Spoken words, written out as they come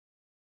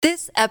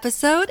This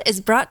episode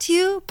is brought to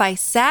you by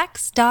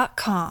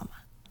Sax.com.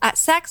 At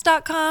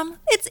Sax.com,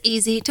 it's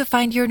easy to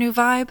find your new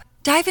vibe.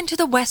 Dive into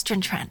the Western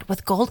trend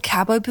with gold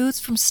cowboy boots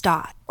from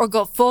Stott, or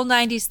go full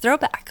 90s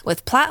throwback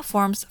with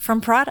platforms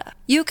from Prada.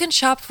 You can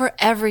shop for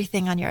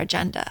everything on your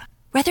agenda,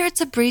 whether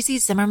it's a breezy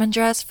Zimmermann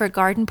dress for a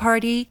garden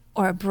party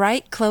or a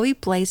bright Chloe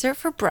blazer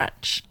for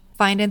brunch.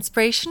 Find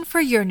inspiration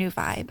for your new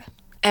vibe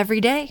every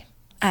day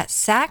at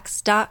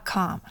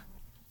Sax.com.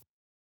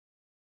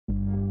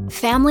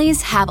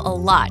 Families have a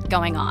lot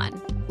going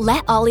on.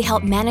 Let Ollie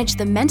help manage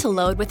the mental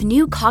load with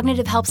new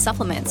cognitive help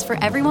supplements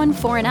for everyone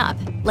 4 and up,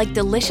 like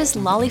delicious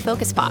Lolly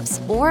Focus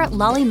Pops or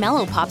Lolly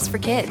Mellow Pops for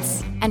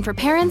kids. And for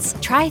parents,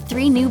 try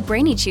 3 new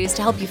Brainy Chews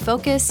to help you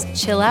focus,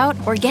 chill out,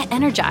 or get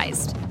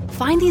energized.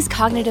 Find these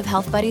cognitive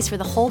health buddies for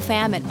the whole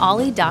fam at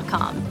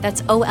ollie.com.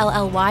 That's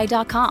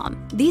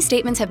OLLY.com. These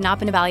statements have not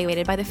been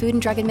evaluated by the Food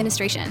and Drug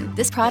Administration.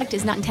 This product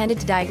is not intended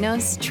to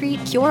diagnose,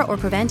 treat, cure, or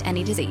prevent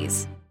any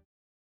disease.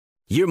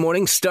 Your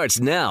morning starts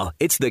now.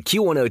 It's the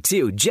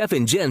Q102 Jeff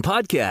and Jen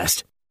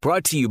podcast,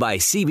 brought to you by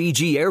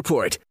CBG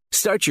Airport.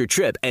 Start your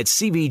trip at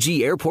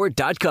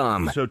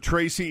CBGAirport.com. So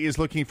Tracy is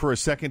looking for a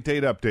second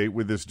date update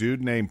with this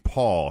dude named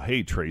Paul.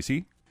 Hey,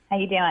 Tracy. How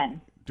you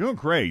doing? Doing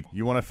great.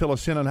 You want to fill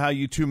us in on how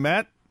you two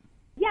met?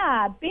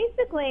 Yeah,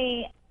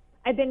 basically,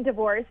 I've been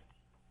divorced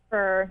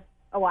for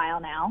a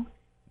while now,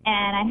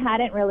 and I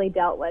hadn't really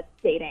dealt with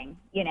dating,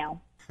 you know.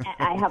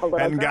 I have a little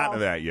Hadn't girl. gotten to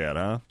that yet,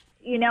 huh?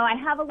 You know, I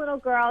have a little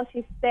girl.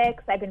 She's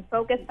 6. I've been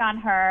focused on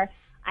her.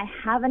 I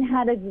haven't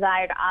had a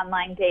desired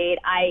online date.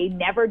 I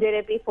never did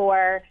it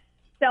before,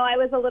 so I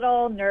was a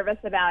little nervous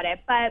about it.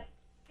 But,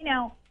 you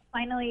know,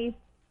 finally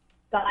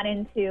got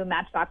into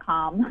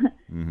Match.com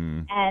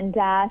and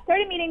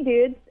started meeting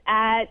dudes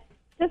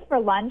just for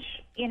lunch,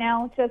 you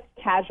know, just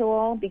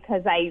casual,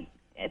 because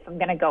if I'm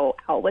going to go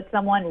out with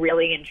someone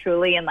really and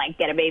truly and, like,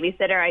 get a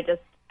babysitter,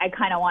 I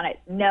kind of want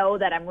to know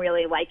that I'm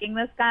really liking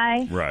this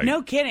guy. Right.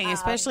 No kidding,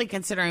 especially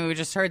considering we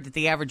just heard that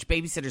the average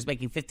babysitter is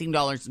making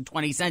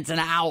 $15.20 an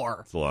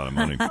hour. It's a lot of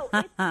money.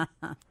 It's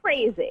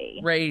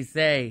crazy.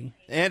 Crazy.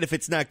 And if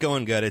it's not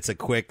going good, it's a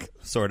quick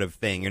sort of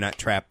thing. You're not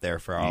trapped there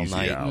for all Easy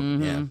night. out.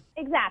 Yeah.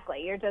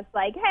 Exactly. You're just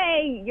like,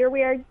 hey, you're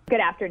weird.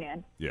 Good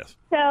afternoon. Yes.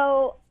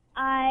 So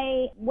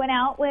I went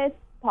out with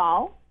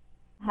Paul,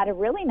 had a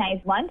really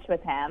nice lunch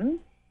with him,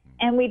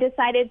 and we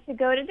decided to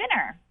go to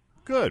dinner.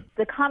 Good.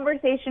 The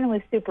conversation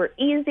was super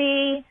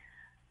easy.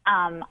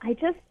 I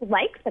just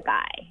liked the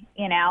guy.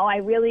 You know, I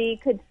really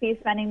could see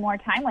spending more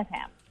time with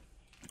him.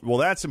 Well,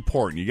 that's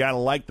important. You got to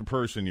like the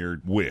person you're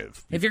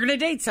with. If you're going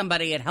to date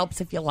somebody, it helps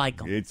if you like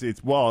them.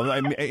 Well, I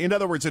mean, in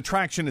other words,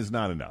 attraction is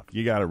not enough.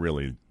 You got to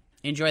really,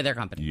 Enjoy their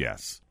company.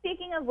 yes.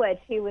 Speaking of which,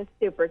 he was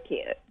super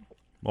cute.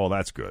 Well,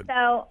 that's good.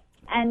 So,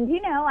 and,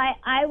 you know,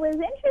 I was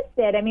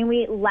interested. I mean,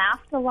 we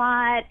laughed a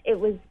lot. It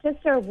was just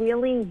a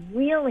really,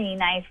 really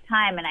nice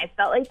time, and I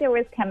felt like there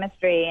was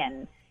chemistry,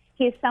 and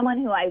he's someone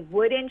who I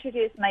would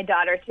introduce my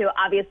daughter to,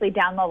 obviously,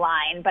 down the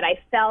line, but I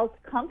felt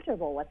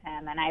comfortable with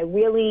him, and I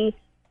really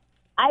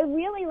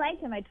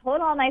liked him. I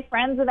told all my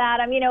friends about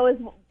him. You know,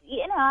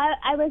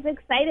 I was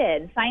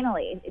excited,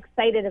 finally,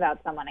 excited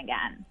about someone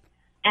again.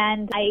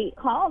 And I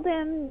called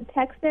him,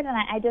 texted, and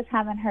I just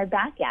haven't heard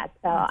back yet.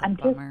 So I'm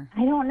just,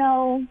 I don't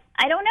know.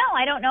 I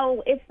don't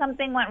know if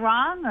something went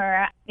wrong,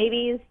 or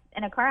maybe he's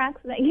in a car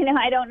accident. You know,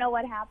 I don't know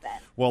what happened.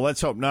 Well,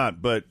 let's hope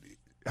not. But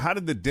how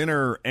did the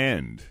dinner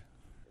end?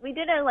 We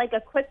did a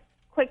quick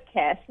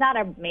kiss, not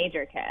a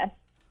major kiss.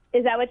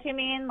 Is that what you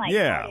mean? Like,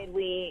 Yeah. I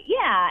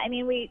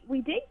mean, we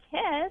did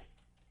kiss,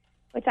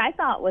 which I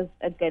thought was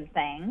a good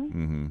thing.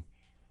 Mm-hmm.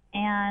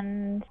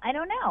 And I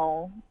don't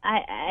know.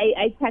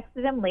 I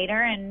texted him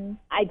later, and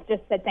I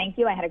just said thank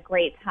you. I had a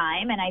great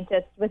time, and I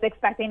just was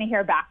expecting to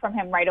hear back from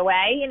him right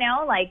away. You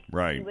know, like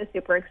Right. He was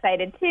super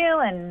excited too,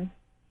 and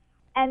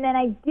then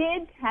I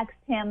did text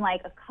him like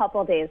a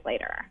couple days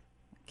later.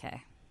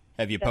 Okay.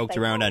 Have you Just poked like,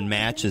 around oh, on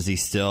Match? Is he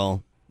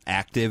still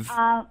active?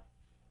 I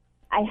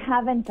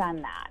haven't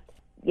done that.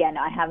 Yeah,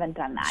 no, I haven't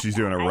done that. She's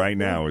yet. doing it right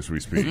now as we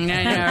speak.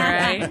 I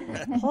know,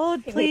 right?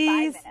 Hold, Give me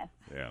 5 please. minutes.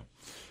 Yeah.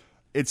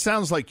 It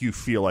sounds like you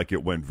feel like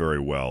it went very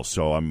well,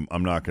 so I'm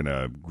not going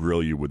to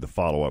grill you with the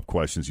follow-up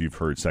questions. You've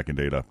heard second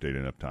date update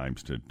enough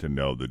times to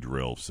know the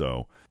drill.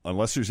 So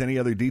unless there's any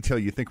other detail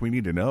you think we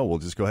need to know, we'll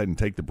just go ahead and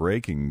take the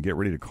break and get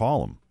ready to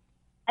call him.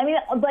 I mean,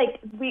 like,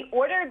 we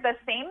ordered the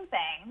same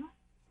thing.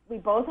 We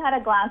both had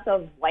a glass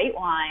of white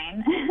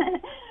wine.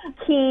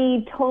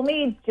 He told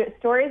me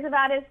stories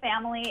about his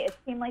family. It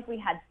seemed like we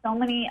had so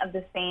many of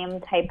the same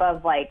type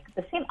of, like,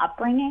 the same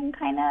upbringing,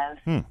 kind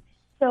of.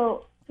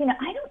 So, you know,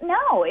 I don't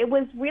know. It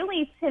was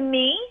really, to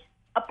me,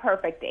 a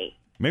perfect date.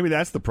 Maybe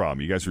that's the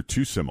problem. You guys are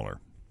too similar.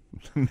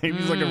 Maybe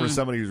he's looking for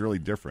somebody who's really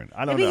different.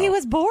 I don't Maybe know. he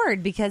was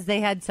bored because they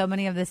had so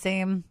many of the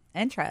same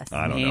interests.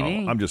 I don't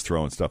Maybe. know. I'm just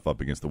throwing stuff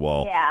up against the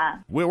wall. Yeah.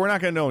 We're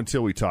not going to know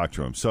until we talk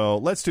to him. So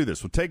let's do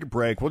this. We'll take a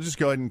break. We'll just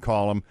go ahead and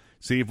call him,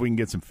 see if we can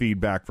get some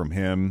feedback from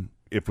him.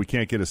 If we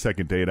can't get a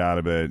second date out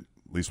of it,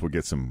 at least we'll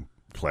get some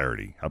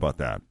clarity. How about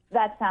that?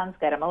 That sounds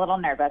good. I'm a little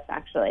nervous,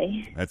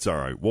 actually. That's all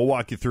right. We'll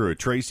walk you through it.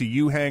 Tracy,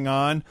 you hang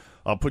on.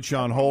 I'll put you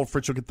on hold.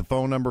 Fritz will get the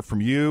phone number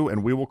from you,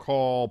 and we will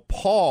call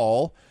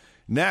Paul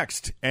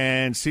next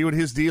and see what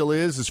his deal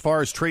is as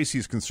far as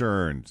Tracy's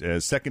concerned,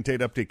 as Second Date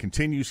Update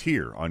continues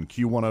here on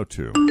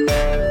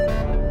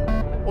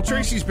Q102. Well,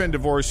 Tracy's been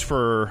divorced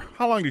for,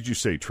 how long did you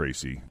say,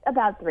 Tracy?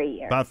 About 3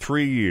 years. About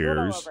 3 years.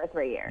 A little over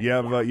 3 years. You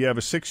have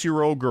a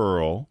 6-year-old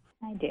girl.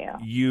 I do.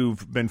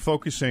 You've been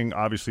focusing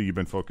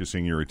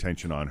your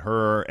attention on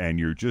her, and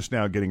you're just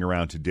now getting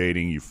around to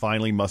dating. You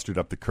finally mustered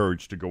up the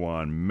courage to go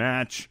on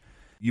Match.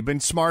 You've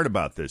been smart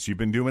about this. You've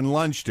been doing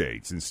lunch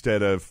dates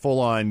instead of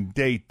full-on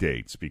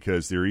dates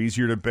because they're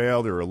easier to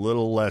bail. They're a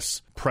little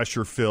less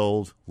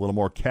pressure-filled, a little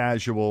more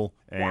casual.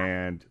 Yeah.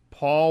 And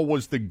Paul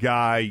was the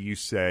guy you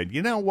said,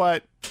 you know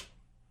what?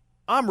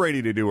 I'm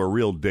ready to do a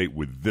real date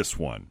with this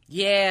one.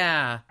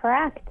 Yeah.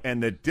 Correct.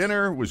 And the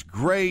dinner was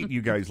great.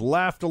 You guys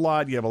laughed a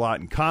lot. You have a lot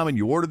in common.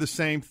 You order the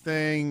same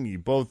thing. You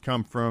both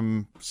come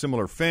from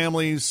similar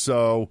families,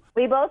 so...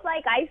 We both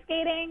like ice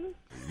skating.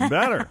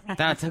 Better.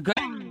 That's a good...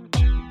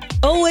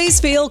 Always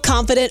feel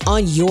confident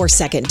on your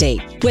second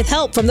date. With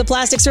help from the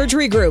Plastic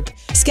Surgery Group.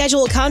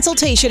 Schedule a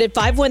consultation at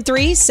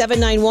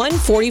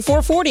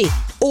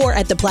 513-791-4440 or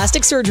at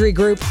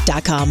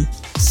theplasticsurgerygroup.com.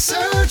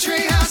 Surgery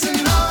has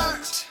an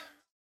art.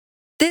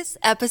 This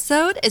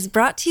episode is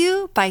brought to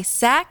you by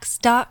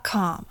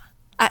Sax.com.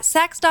 At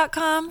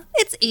Sax.com,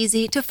 it's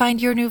easy to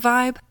find your new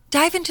vibe.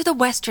 Dive into the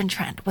Western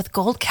trend with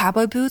gold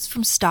cowboy boots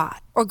from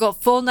Stott, or go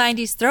full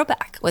 90s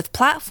throwback with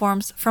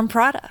platforms from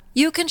Prada.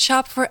 You can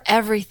shop for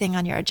everything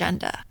on your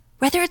agenda,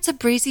 whether it's a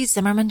breezy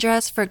Zimmermann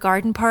dress for a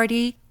garden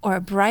party or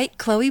a bright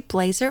Chloe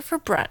blazer for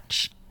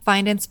brunch.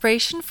 Find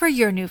inspiration for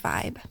your new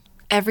vibe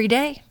every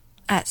day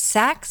at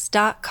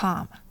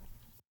Sax.com.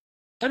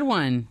 Good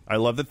one. I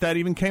love that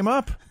even came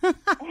up.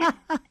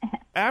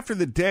 After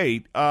the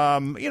date,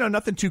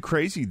 nothing too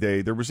crazy.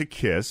 There was a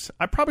kiss.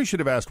 I probably should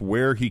have asked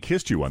where he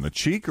kissed you, on the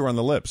cheek or on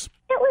the lips?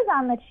 It was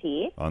on the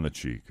cheek. On the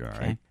cheek, all right.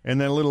 Okay.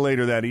 And then a little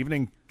later that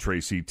evening,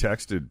 Tracy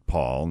texted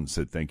Paul and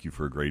said, thank you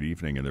for a great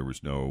evening, and there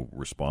was no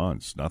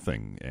response,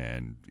 nothing,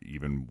 and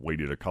even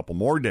waited a couple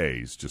more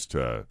days just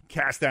to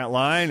cast that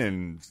line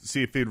and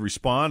see if he'd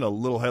respond, a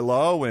little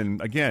hello, and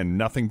again,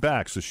 nothing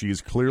back. So she is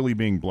clearly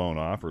being blown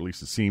off, or at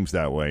least it seems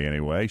that way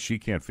anyway. She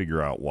can't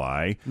figure out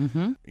why.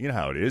 Mm-hmm. You know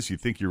how it is. You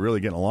think you're really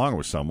getting along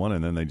with someone,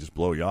 and then they just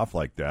blow you off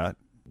like that.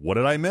 What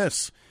did I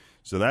miss?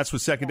 So that's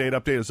what Second Date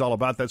Update is all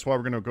about. That's why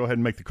we're going to go ahead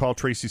and make the call.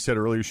 Tracy said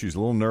earlier she's a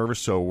little nervous,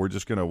 so we're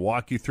just going to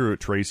walk you through it,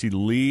 Tracy.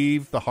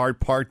 Leave the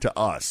hard part to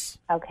us.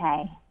 Okay.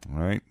 All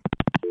right.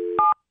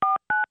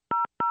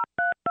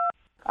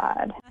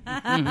 God.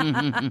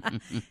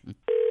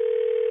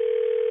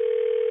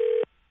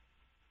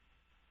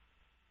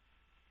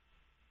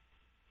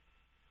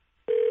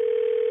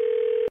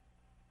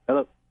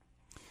 Hello.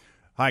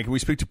 Hi, can we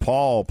speak to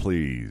Paul,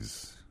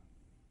 please?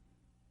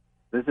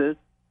 This is?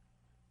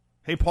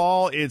 Hey,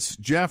 Paul, it's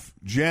Jeff,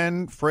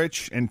 Jen,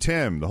 Fritch, and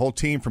Tim, the whole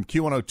team from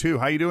Q102.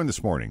 How you doing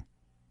this morning?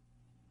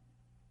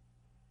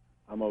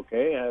 I'm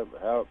okay.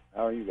 How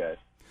are you guys?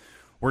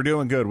 We're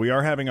doing good. We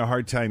are having a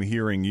hard time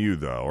hearing you,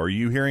 though. Are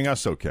you hearing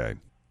us okay?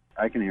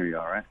 I can hear you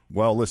all right.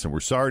 Well, listen, we're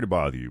sorry to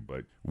bother you,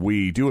 but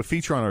we do a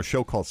feature on our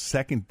show called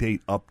Second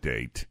Date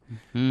Update.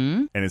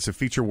 Mm-hmm. And it's a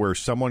feature where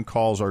someone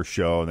calls our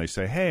show and they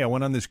say, hey, I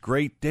went on this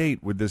great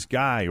date with this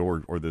guy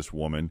or this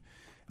woman.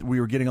 We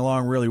were getting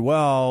along really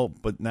well,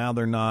 but now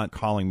they're not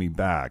calling me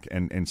back.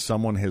 And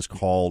someone has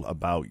called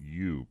about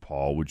you,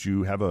 Paul. Would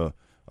you have a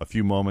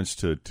few moments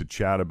to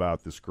chat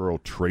about this girl,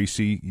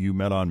 Tracy, you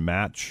met on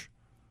Match?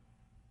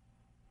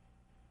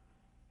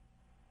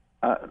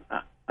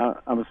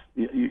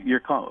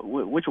 You're calling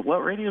what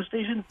radio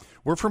station?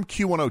 We're from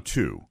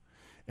Q102,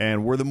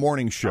 and we're the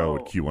morning show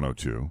at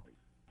Q102.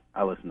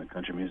 I listen to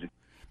country music.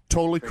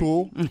 Totally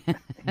cool.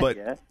 But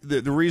Yeah.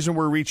 the reason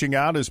we're reaching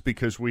out is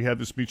because we have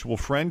this mutual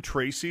friend,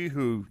 Tracy,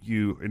 who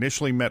you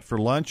initially met for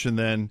lunch, and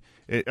then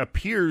it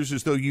appears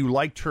as though you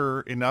liked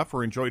her enough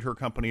or enjoyed her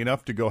company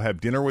enough to go have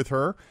dinner with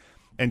her.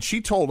 And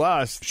she told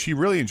us she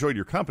really enjoyed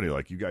your company.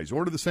 Like, you guys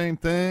ordered the same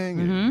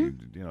thing,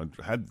 and you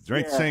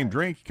drank the same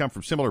drink, you come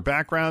from similar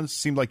backgrounds,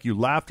 seemed like you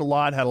laughed a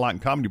lot, had a lot in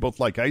common, you both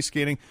like ice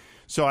skating.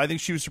 So I think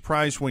she was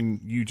surprised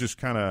when you just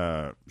kind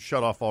of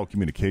shut off all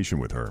communication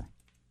with her.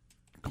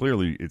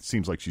 Clearly, it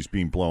seems like she's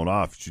being blown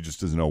off. She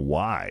just doesn't know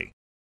why.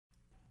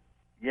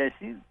 Yeah,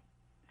 she's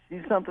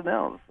something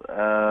else.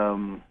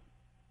 You're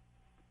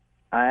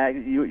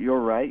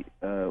right.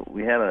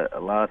 We had a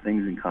lot of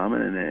things in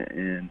common,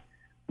 and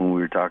when we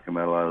were talking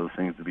about a lot of those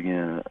things at the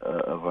beginning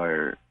of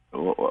our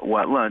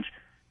lunch,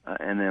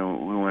 and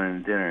then we went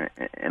into dinner,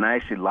 and I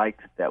actually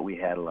liked that we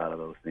had a lot of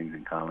those things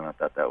in common. I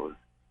thought that was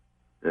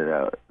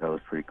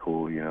pretty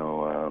cool. You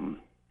know,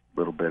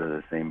 little bit of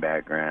the same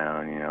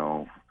background. You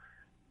know,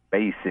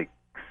 basic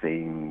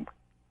same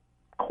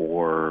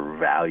core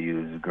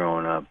values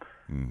growing up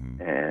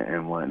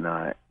and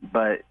whatnot.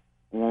 But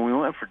when we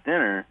went for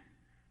dinner,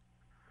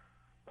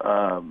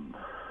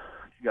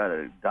 she got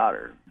a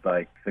daughter,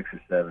 like 6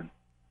 or 7.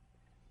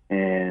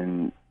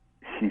 And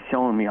she's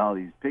showing me all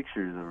these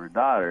pictures of her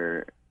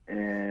daughter.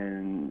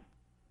 And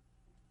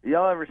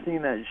y'all ever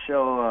seen that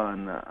show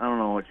on, I don't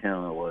know what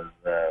channel it was,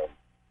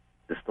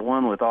 just the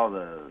one with all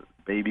the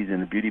babies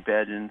in the beauty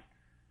pageants?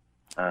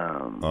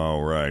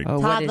 Right.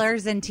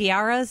 Toddlers and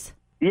tiaras?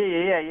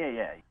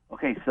 Yeah.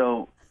 Okay,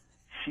 so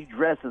she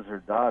dresses her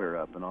daughter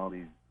up in all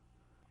these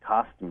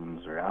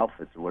costumes or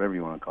outfits or whatever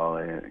you want to call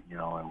it, you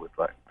know, and with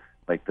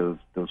like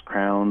those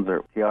crowns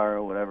or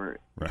tiara or whatever.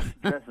 Right.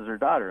 She dresses her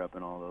daughter up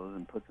in all those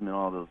and puts them in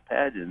all those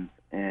pageants,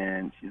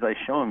 and she's like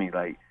showing me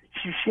like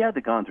she had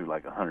to gone through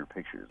like 100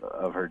 pictures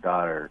of her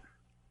daughter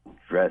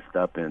dressed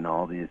up in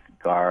all this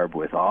garb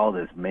with all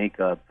this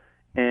makeup,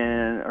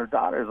 and her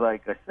daughter's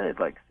like I said,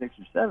 like 6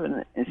 or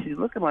 7, and she's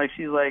looking like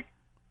she's like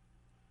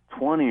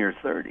 20 or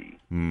 30,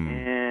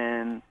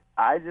 and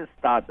I just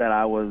thought that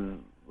I was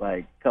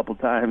like a couple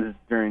times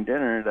during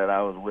dinner that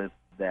I was with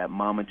that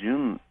Mama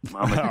June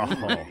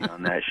lady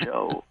on that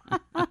show,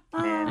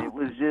 and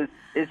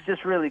it's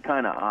just really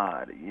kind of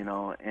odd, you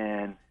know.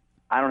 And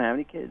I don't have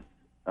any kids.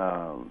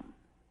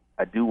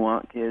 I do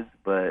want kids,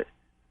 but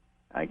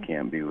I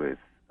can't be with.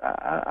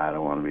 I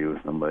don't want to be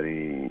with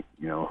somebody,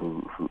 you know,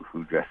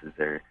 who dresses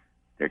their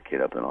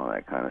kid up and all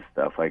that kind of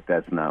stuff. Like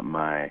that's not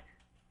my.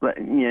 But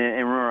yeah,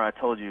 and remember I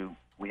told you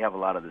we have a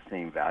lot of the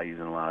same values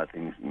and a lot of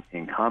things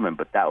in common,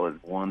 but that was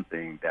one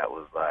thing that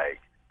was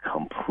like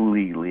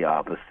completely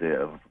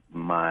opposite of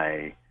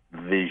my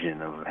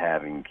vision of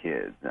having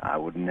kids. I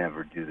would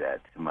never do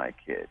that to my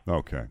kid.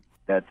 Okay.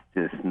 That's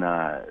just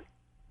not.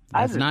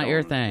 That's not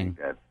your thing.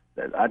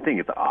 I think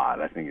it's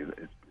odd. I think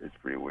it's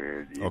pretty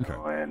weird. You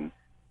know, and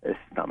it's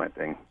not my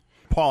thing.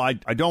 Paul,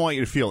 I don't want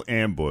you to feel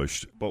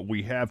ambushed, but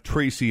we have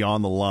Tracy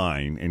on the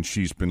line, and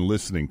she's been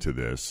listening to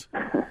this.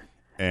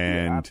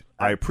 And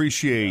I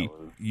appreciate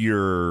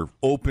your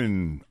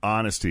open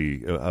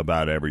honesty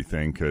about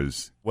everything,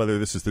 because whether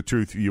this is the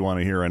truth you want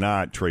to hear or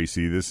not,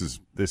 Tracy, this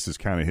is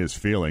kind of his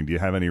feeling. Do you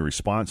have any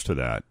response to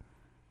that?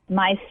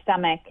 My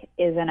stomach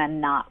is in a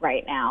knot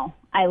right now.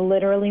 I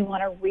literally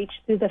want to reach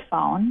through the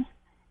phone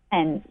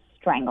and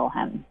strangle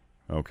him.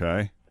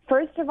 Okay.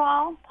 First of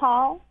all,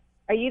 Paul,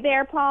 are you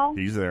there, Paul?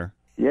 He's there.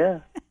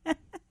 Yeah.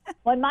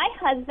 When my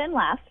husband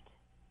left,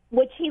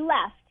 which he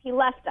left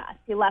us.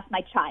 He left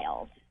my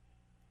child.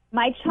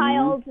 My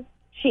child,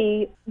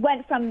 she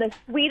went from the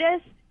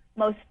sweetest,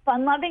 most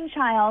fun-loving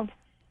child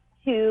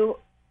to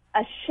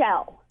a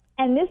shell.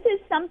 And this is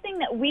something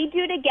that we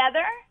do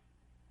together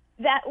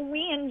that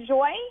we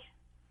enjoy.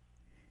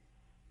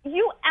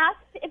 You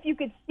asked if you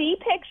could see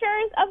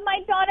pictures of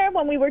my daughter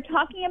when we were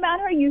talking about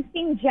her. You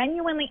seemed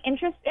genuinely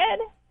interested.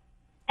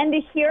 And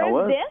to hear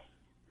this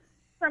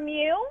from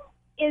you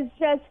is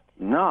just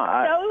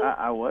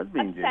I was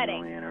being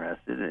upsetting. genuinely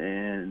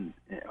interested,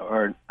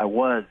 or I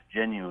was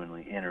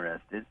genuinely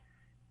interested,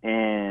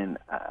 and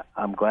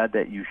I'm glad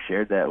that you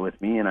shared that with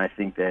me, and I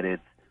think that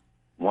it's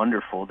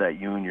wonderful that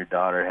you and your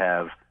daughter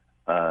have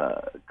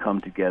come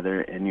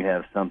together and you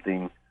have some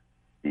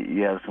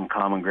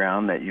common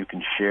ground that you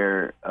can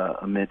share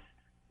amidst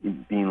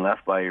being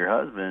left by your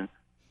husband.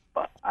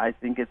 But I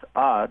think it's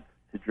odd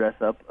to dress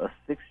up a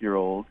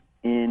 6-year-old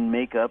in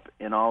makeup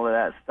and all of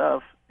that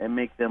stuff and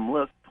make them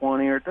look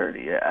 20 or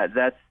 30.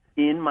 That's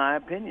in my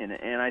opinion,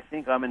 and I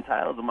think I'm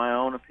entitled to my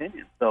own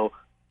opinion. So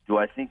do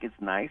I think it's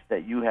nice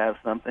that you have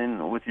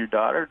something with your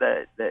daughter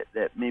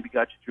that maybe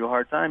got you through a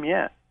hard time?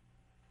 Yeah.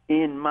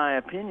 In my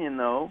opinion,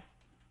 though,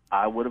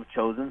 I would have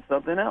chosen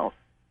something else.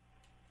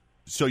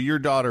 So your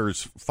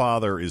daughter's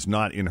father is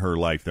not in her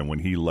life then. When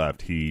he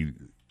left, he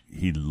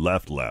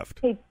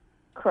left.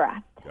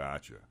 Correct.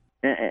 Gotcha.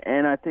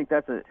 And I think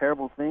that's a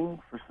terrible thing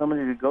for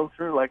somebody to go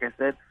through. Like I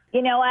said,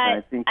 you know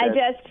what? I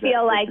just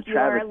feel like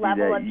your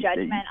level of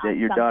judgment on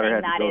your something daughter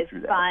had that to go is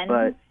through fun.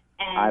 But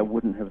I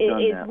wouldn't have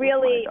done that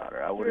really with my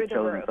daughter. I would have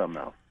chosen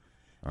something else.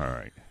 All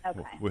right.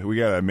 Okay. We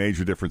got a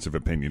major difference of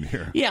opinion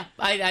here. Yeah,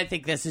 I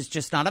think this is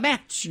just not a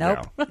match.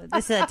 Nope.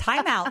 This is a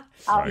timeout.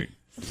 Right.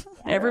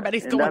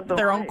 Everybody's going to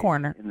their own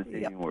corner. In the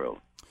dating world.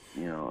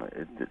 You know,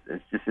 it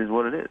just is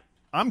what it is.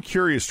 I'm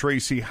curious,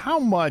 Tracy, how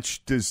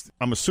much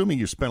I'm assuming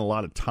you spent a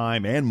lot of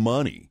time and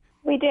money.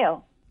 We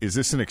do. Is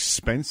this an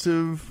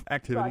expensive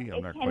activity?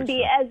 Look, it can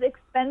be as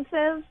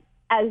expensive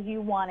as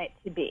you want it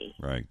to be.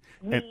 Right.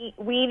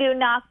 We do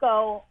not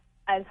go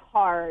as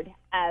hard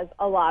as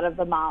a lot of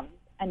the moms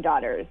and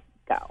daughters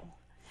go.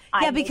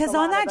 Yeah, because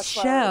on that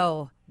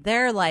show,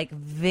 they're like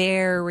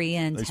very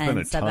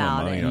intense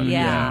about it.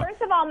 Yeah.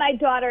 First of all, my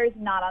daughter's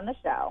not on the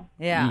show.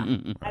 Yeah.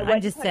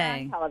 I'm just put her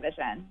saying. on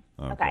television.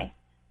 Okay.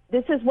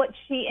 This is what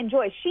she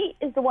enjoys. She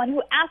is the one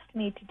who asked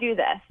me to do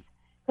this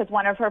because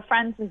one of her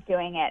friends was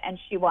doing it and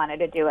she wanted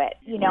to do it.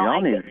 You know,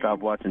 y'all need to stop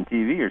watching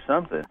TV or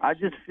something. I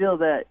just feel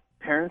that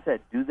parents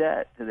that do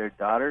that to their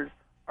daughters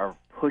are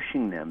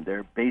pushing them.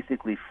 They're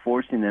basically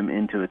forcing them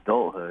into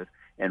adulthood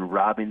and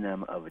robbing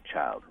them of a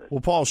childhood. Well,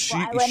 Paul,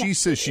 she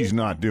says she's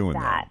not doing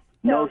that.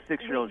 No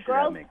 6-year-old should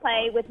have girls makeup.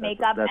 play with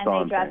makeup That's and all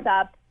they I'm dress saying.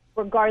 up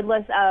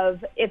regardless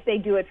of if they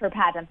do it for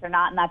pageants or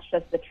not, and that's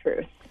just the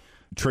truth.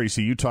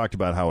 Tracy, you talked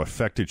about how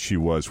affected she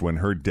was when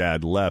her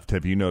dad left.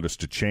 Have you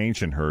noticed a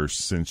change in her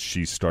since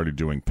she started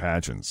doing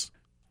pageants?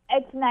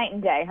 It's night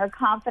and day. Her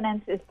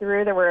confidence is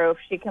through the roof.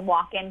 She can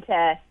walk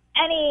into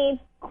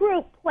any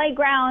group,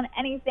 playground,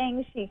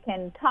 anything. She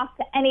can talk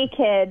to any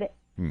kid.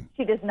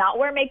 She does not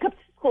wear makeup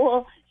to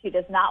school. She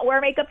does not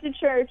wear makeup to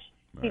church.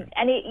 Right.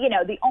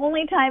 The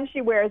only time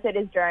she wears it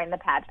is during the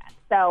pageant.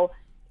 So,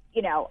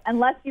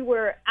 unless you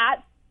were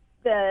at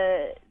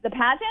the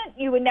pageant,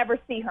 you would never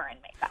see her in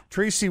makeup.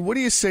 Tracy, what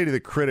do you say to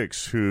the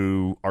critics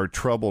who are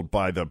troubled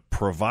by the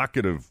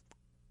provocative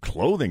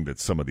clothing that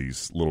some of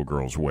these little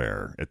girls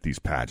wear at these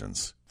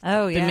pageants?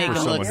 Oh, yeah. To make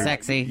them look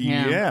sexy.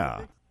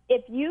 Yeah.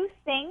 If you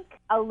think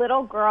a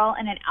little girl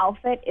in an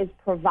outfit is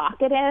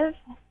provocative,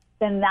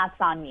 then that's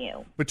on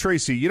you. But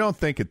Tracy, you don't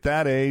think at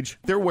that age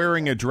they're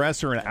wearing a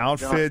dress or an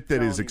outfit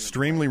that is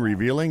extremely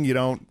revealing? You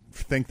don't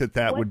think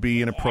that would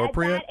be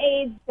inappropriate? At that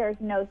age, there's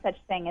no such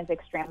thing as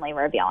extremely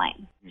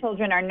revealing.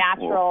 Children are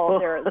natural.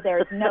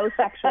 There's no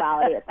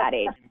sexuality at that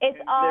age. It's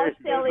all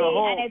silly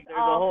and it's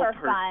all for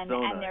fun,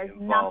 and there's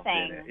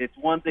nothing. It's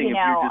one thing if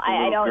you're just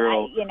a little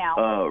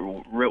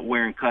girl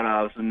wearing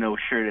cutoffs and no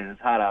shirt and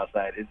it's hot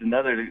outside. It's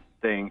another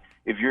thing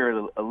if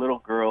you're a little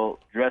girl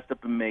dressed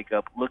up in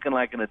makeup, looking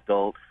like an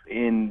adult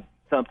in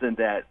something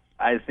that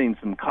I've seen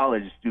some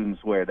college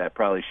students wear that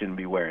probably shouldn't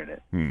be wearing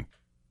it.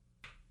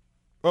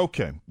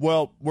 Okay.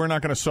 Well, we're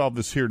not going to solve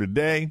this here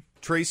today.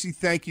 Tracy,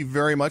 thank you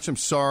very much. I'm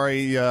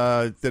sorry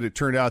that it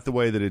turned out the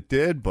way that it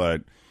did,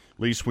 but at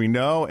least we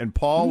know. And,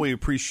 Paul, we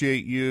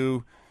appreciate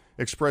you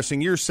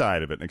expressing your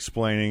side of it and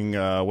explaining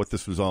what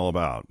this was all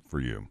about for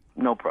you.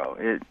 No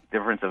problem.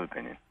 Difference of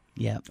opinion.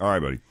 Yeah. All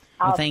right, buddy.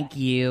 Well, thank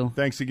you.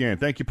 Thanks again.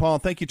 Thank you, Paul.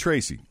 Thank you,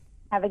 Tracy.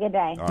 Have a good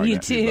day. All right, you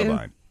too.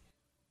 Bye-bye.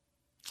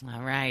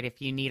 All right.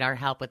 If you need our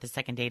help with the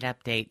second date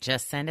update,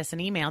 just send us an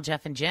email,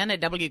 Jeff and Jen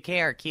at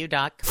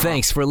WKRQ.com.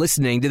 Thanks for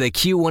listening to the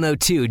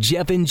Q102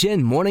 Jeff and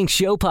Jen Morning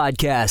Show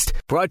podcast,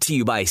 brought to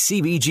you by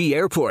CBG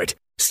Airport.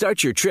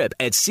 Start your trip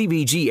at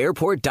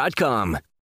CBGAirport.com.